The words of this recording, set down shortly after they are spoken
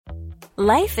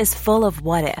Life is full of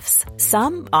what-ifs.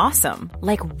 Some awesome,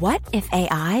 like what if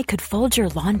AI could fold your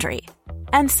laundry?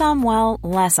 And some, well,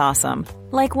 less awesome,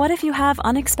 like what if you have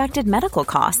unexpected medical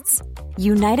costs?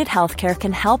 United Healthcare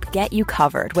can help get you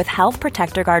covered with Health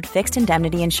Protector Guard fixed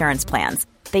indemnity insurance plans.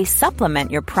 They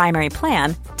supplement your primary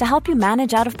plan to help you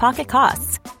manage out-of-pocket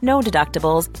costs. No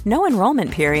deductibles, no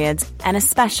enrollment periods, and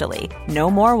especially no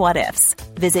more what-ifs.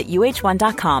 Visit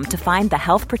uh1.com to find the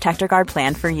Health Protector Guard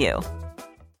plan for you.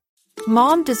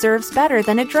 Mom deserves better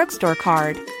than a drugstore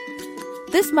card.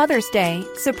 This Mother's Day,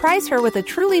 surprise her with a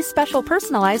truly special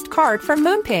personalized card from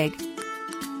Moonpig.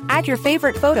 Add your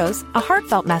favorite photos, a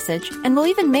heartfelt message, and we'll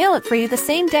even mail it for you the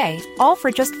same day, all for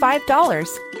just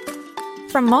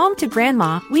 $5. From mom to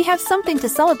grandma, we have something to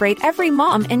celebrate every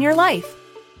mom in your life.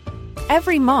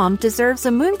 Every mom deserves a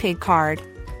Moonpig card.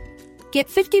 Get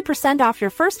 50% off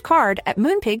your first card at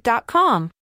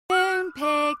Moonpig.com.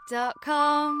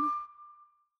 Moonpig.com.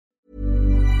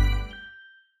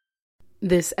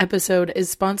 This episode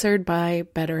is sponsored by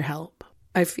BetterHelp.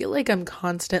 I feel like I'm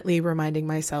constantly reminding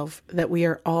myself that we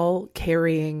are all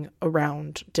carrying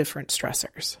around different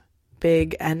stressors,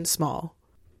 big and small.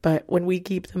 But when we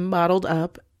keep them bottled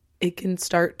up, it can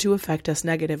start to affect us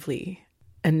negatively.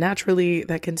 And naturally,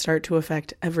 that can start to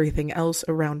affect everything else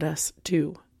around us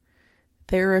too.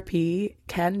 Therapy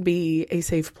can be a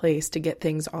safe place to get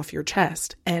things off your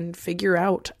chest and figure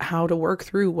out how to work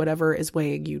through whatever is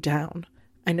weighing you down.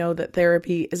 I know that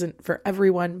therapy isn't for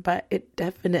everyone, but it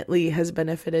definitely has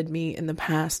benefited me in the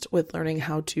past with learning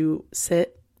how to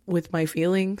sit with my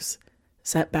feelings,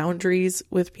 set boundaries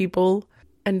with people,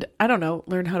 and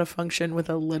learn how to function with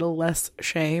a little less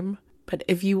shame. But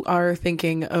if you are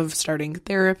thinking of starting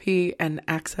therapy and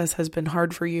access has been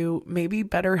hard for you, maybe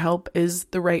BetterHelp is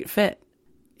the right fit.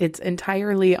 It's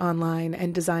entirely online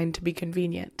and designed to be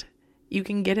convenient. You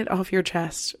can get it off your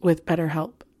chest with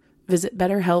BetterHelp. Visit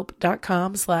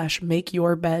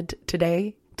BetterHelp.com/makeyourbed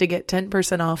today to get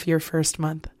 10% off your first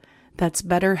month. That's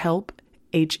BetterHelp,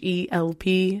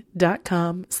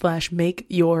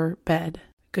 HELP.com/makeyourbed.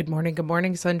 Good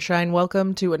morning, sunshine.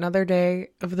 Welcome to another day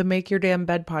of the Make Your Damn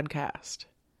Bed podcast.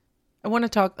 I want to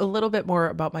talk a little bit more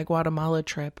about my Guatemala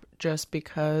trip just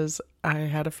because I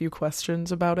had a few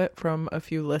questions about it from a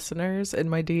few listeners in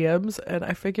my DMs, and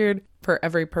I figured for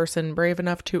every person brave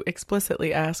enough to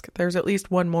explicitly ask, there's at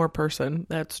least one more person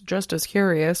that's just as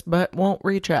curious but won't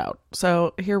reach out.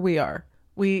 So here we are.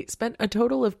 We spent a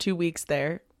total of 2 weeks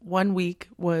there. 1 week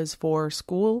was for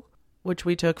school, which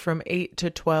we took from 8 to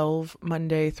 12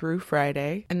 Monday through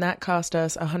Friday. And that cost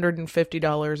us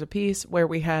 $150 a piece, where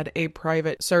we had a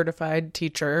private certified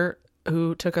teacher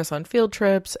who took us on field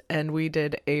trips, and we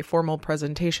did a formal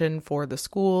presentation for the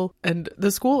school. And the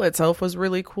school itself was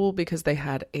really cool because they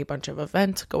had a bunch of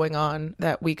events going on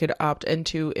that we could opt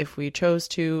into if we chose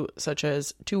to, such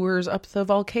as tours up the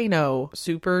volcano,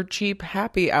 super cheap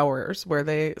happy hours where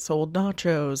they sold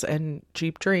nachos and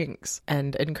cheap drinks,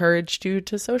 and encouraged you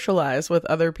to socialize with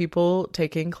other people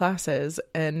taking classes,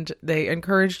 and they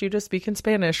encouraged you to speak in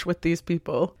Spanish with these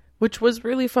people, which was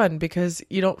really fun because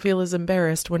you don't feel as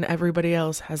embarrassed when everybody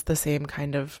else has the same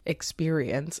kind of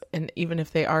experience. And even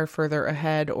if they are further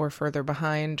ahead or further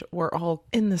behind, we're all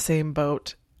in the same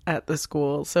boat at the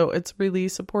school. So it's really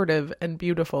supportive and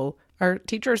beautiful. Our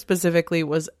teacher specifically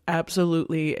was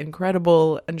absolutely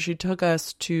incredible, and she took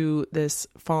us to this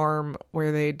farm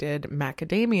where they did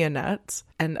macadamia nuts,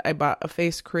 and I bought a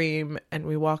face cream, and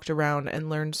we walked around and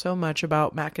learned so much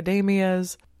about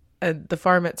macadamias. And the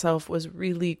farm itself was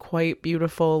really quite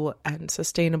beautiful and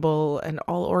sustainable and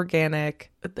all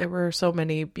organic. There were so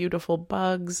many beautiful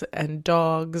bugs and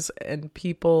dogs and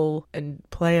people and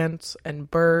plants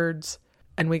and birds.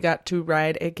 And we got to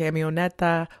ride a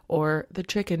camioneta, or the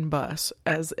chicken bus,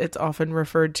 as it's often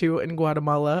referred to in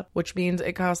Guatemala, which means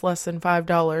it costs less than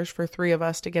 $5 for 3 of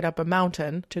us to get up a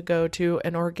mountain to go to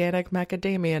an organic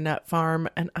macadamia nut farm,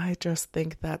 and I just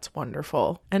think that's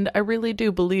wonderful. And I really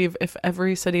do believe if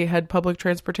every city had public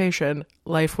transportation,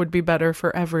 life would be better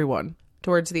for everyone.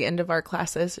 Towards the end of our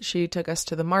classes, she took us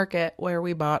to the market where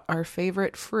we bought our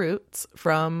favorite fruits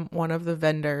from one of the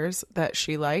vendors that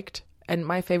she liked. And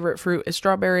my favorite fruit is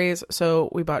strawberries, so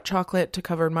we bought chocolate to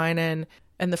cover mine in.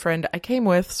 And the friend I came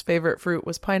with's favorite fruit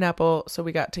was pineapple, so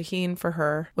we got tahine for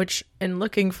her, which, in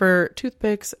looking for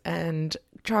toothpicks and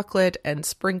chocolate and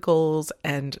sprinkles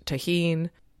and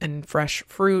tahine and fresh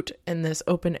fruit in this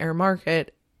open-air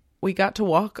market, we got to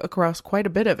walk across quite a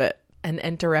bit of it and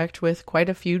interact with quite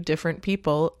a few different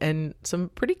people in some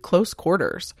pretty close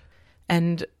quarters.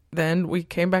 And Then we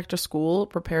came back to school,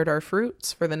 prepared our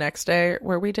fruits for the next day,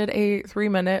 where we did a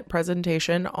 3-minute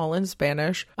presentation, all in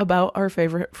Spanish, about our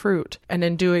favorite fruit. And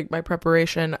in doing my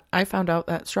preparation, I found out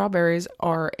that strawberries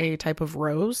are a type of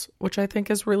rose, which I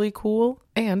think is really cool.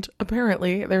 And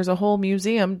apparently, there's a whole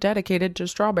museum dedicated to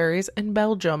strawberries in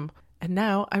Belgium. And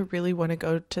now I really want to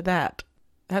go to that.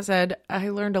 That said, I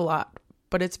learned a lot,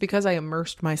 but it's because I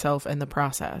immersed myself in the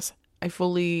process. I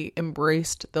fully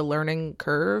embraced the learning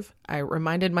curve. I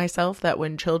reminded myself that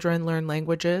when children learn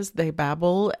languages, they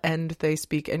babble and they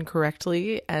speak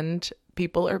incorrectly, and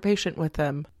people are patient with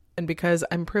them. And because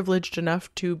I'm privileged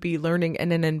enough to be learning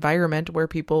in an environment where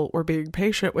people were being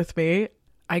patient with me,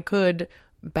 I could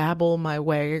babble my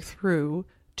way through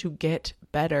to get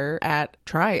better at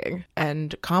trying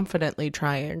and confidently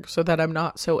trying so that I'm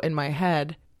not so in my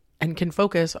head and can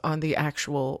focus on the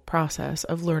actual process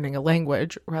of learning a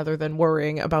language rather than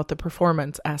worrying about the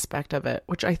performance aspect of it,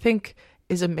 which I think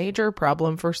is a major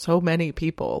problem for so many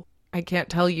people. I can't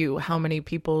tell you how many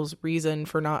people's reason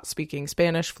for not speaking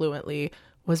Spanish fluently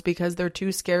was because they're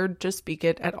too scared to speak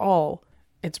it at all.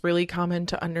 It's really common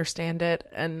to understand it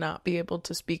and not be able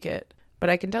to speak it.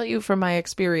 But I can tell you from my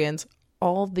experience,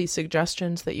 all the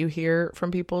suggestions that you hear from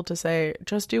people to say,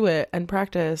 just do it and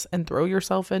practice and throw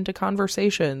yourself into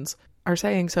conversations are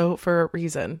saying so for a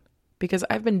reason. Because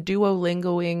I've been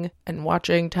Duolingoing and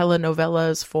watching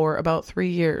telenovelas for about 3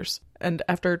 years. And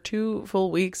after 2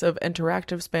 full weeks of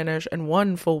interactive Spanish and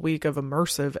 1 full week of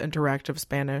immersive interactive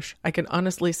Spanish, I can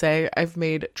honestly say I've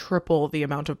made triple the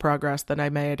amount of progress that I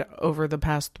made over the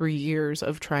past 3 years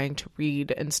of trying to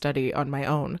read and study on my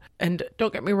own. And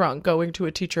don't get me wrong, going to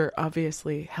a teacher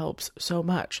obviously helps so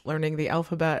much. Learning the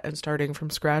alphabet and starting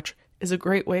from scratch is a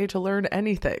great way to learn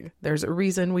anything. There's a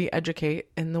reason we educate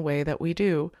in the way that we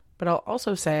do. But I'll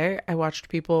also say I watched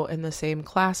people in the same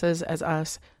classes as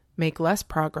us make less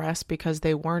progress because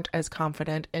they weren't as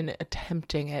confident in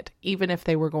attempting it, even if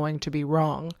they were going to be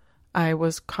wrong. I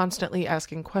was constantly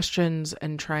asking questions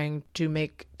and trying to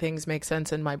make things make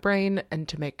sense in my brain and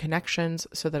to make connections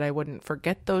so that I wouldn't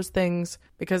forget those things,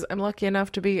 because I'm lucky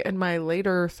enough to be in my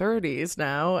later 30s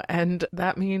now, and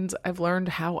that means I've learned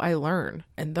how I learn.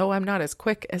 And though I'm not as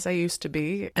quick as I used to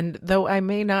be, and though I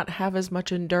may not have as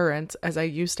much endurance as I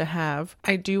used to have,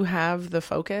 I do have the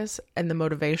focus and the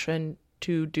motivation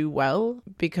to do well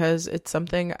because it's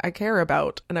something I care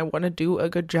about and I want to do a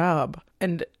good job.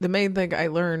 And the main thing I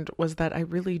learned was that I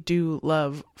really do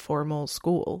love formal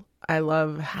school. I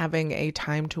love having a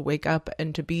time to wake up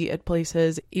and to be at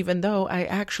places, even though I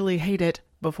actually hate it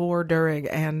before, during,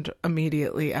 and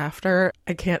immediately after.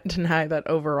 I can't deny that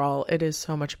overall it is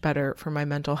so much better for my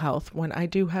mental health when I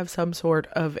do have some sort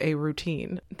of a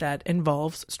routine that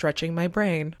involves stretching my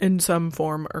brain in some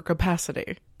form or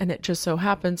capacity. And it just so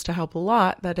happens to help a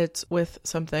lot that it's with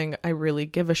something I really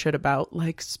give a shit about,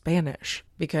 like Spanish.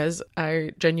 Because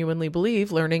I genuinely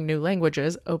believe learning new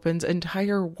languages opens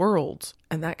entire worlds.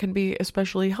 And that can be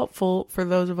especially helpful for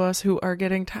those of us who are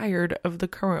getting tired of the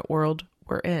current world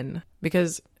we're in.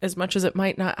 Because as much as it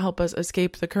might not help us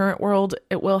escape the current world,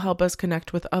 it will help us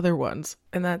connect with other ones.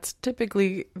 And that's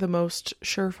typically the most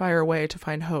surefire way to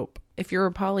find hope. If you're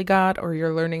a polyglot or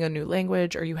you're learning a new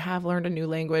language or you have learned a new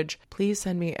language, please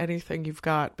send me anything you've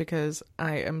got because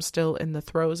I am still in the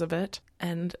throes of it.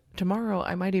 And tomorrow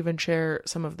I might even share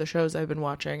some of the shows I've been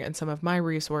watching and some of my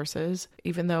resources,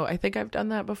 even though I think I've done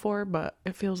that before, but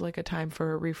it feels like a time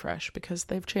for a refresh because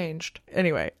they've changed.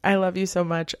 Anyway, I love you so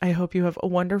much. I hope you have a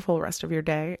wonderful rest of your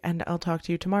day, and I'll talk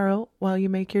to you tomorrow while you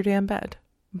make your damn bed.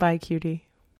 Bye, cutie.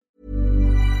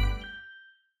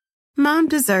 Mom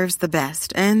deserves the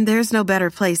best, and there's no better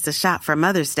place to shop for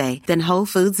Mother's Day than Whole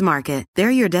Foods Market. They're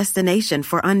your destination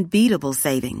for unbeatable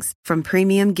savings, from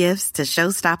premium gifts to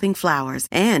show-stopping flowers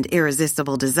and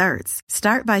irresistible desserts.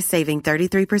 Start by saving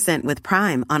 33% with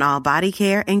Prime on all body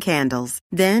care and candles.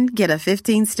 Then get a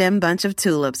 15-stem bunch of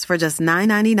tulips for just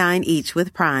 $9.99 each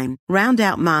with Prime. Round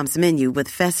out Mom's menu with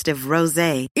festive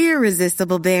rosé,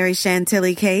 irresistible berry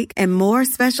chantilly cake, and more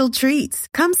special treats.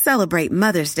 Come celebrate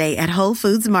Mother's Day at Whole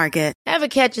Foods Market. Ever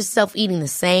catch yourself eating the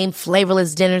same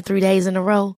flavorless dinner 3 days in a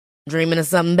row? Dreaming of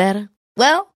something better?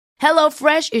 Well,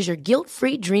 HelloFresh is your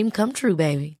guilt-free dream come true,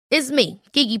 baby. It's me,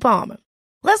 Keke Palmer.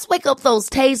 Let's wake up those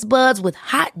taste buds with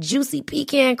hot, juicy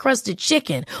pecan-crusted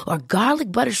chicken or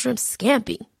garlic butter shrimp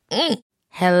scampi.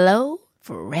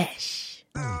 HelloFresh.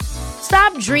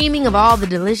 Stop dreaming of all the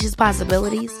delicious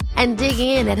possibilities and dig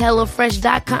in at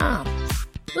HelloFresh.com.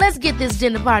 Let's get this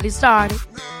dinner party started.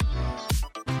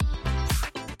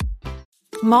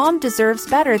 Mom deserves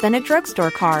better than a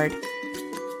drugstore card.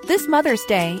 This Mother's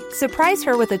Day, surprise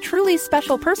her with a truly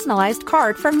special personalized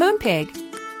card from Moonpig.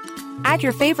 Add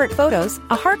your favorite photos,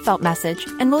 a heartfelt message,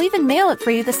 and we'll even mail it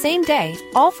for you the same day,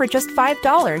 all for just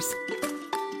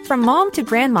 $5. From mom to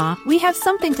grandma, we have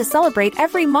something to celebrate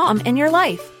every mom in your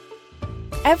life.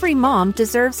 Every mom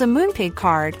deserves a Moonpig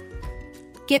card.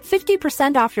 Get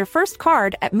 50% off your first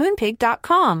card at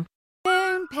moonpig.com.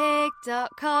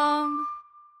 Moonpig.com.